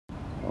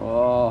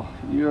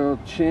You're a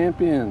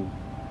champion.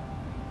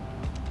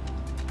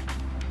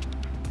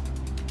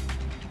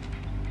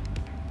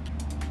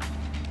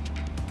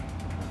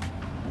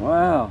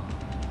 Wow.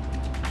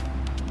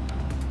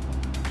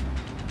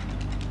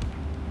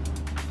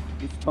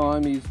 This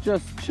time he's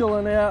just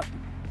chilling out.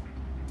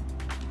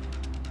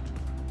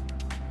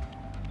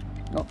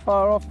 Not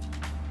far off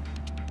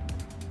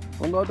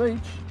Bondi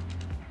Beach.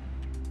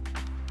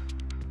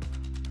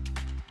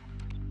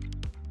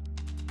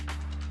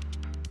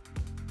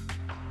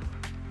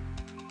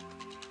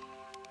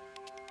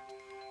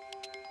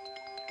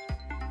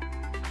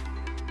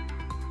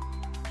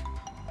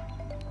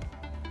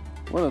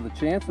 What are the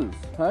chances,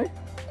 hey?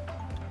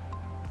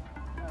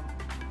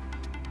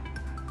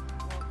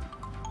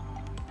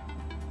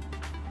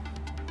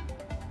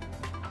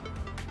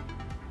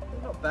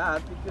 They're not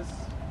bad because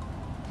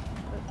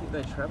I don't think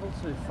they travel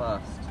too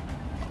fast.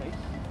 Okay.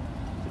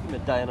 Took him a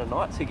day and a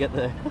night to get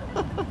there.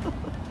 But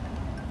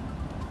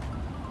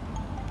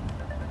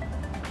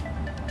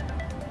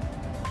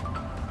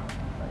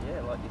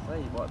yeah, like you say,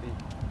 you might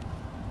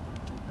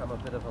become a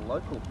bit of a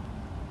local.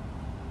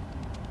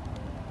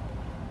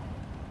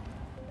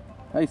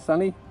 Hey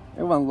Sonny,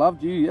 everyone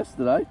loved you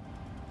yesterday.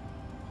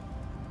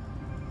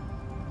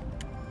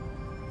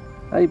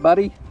 Hey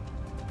buddy,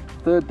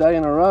 third day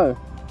in a row.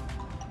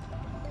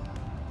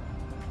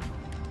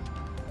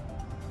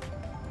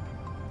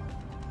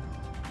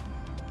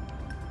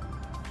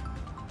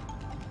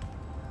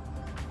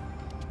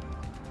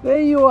 There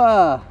you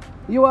are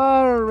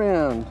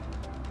around.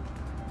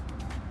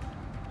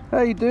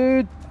 Hey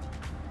dude,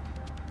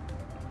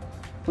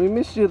 we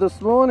missed you this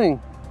morning.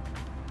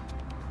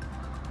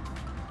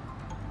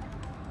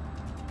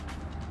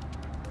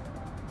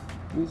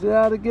 He's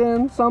out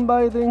again,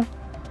 sunbathing.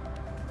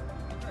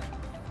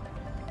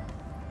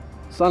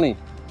 Sonny.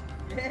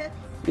 Yeah?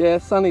 Yeah,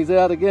 Sonny's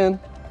out again.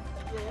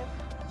 Yeah.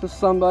 Just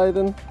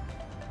sunbathing.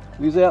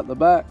 He's out the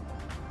back.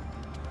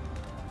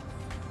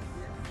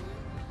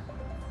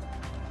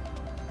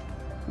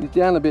 He's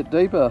down a bit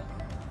deeper.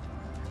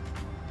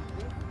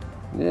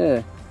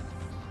 Yeah.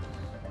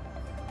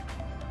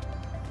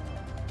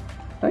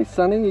 Hey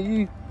Sonny, are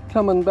you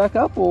coming back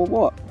up or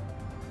what?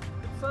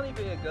 Could Sunny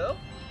be a girl?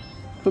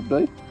 Could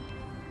be.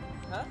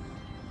 Huh?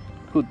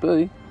 Could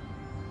be.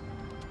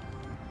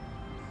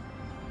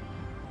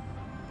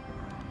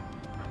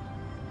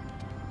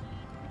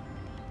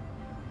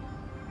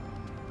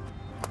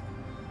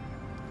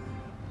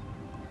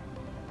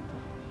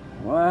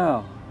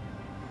 Wow.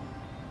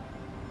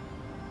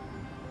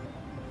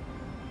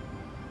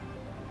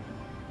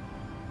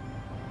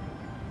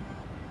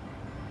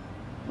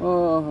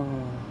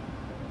 Oh,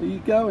 are you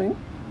going?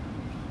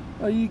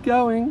 Are you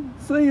going?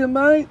 See you,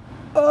 mate.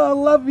 Oh, I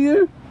love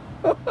you.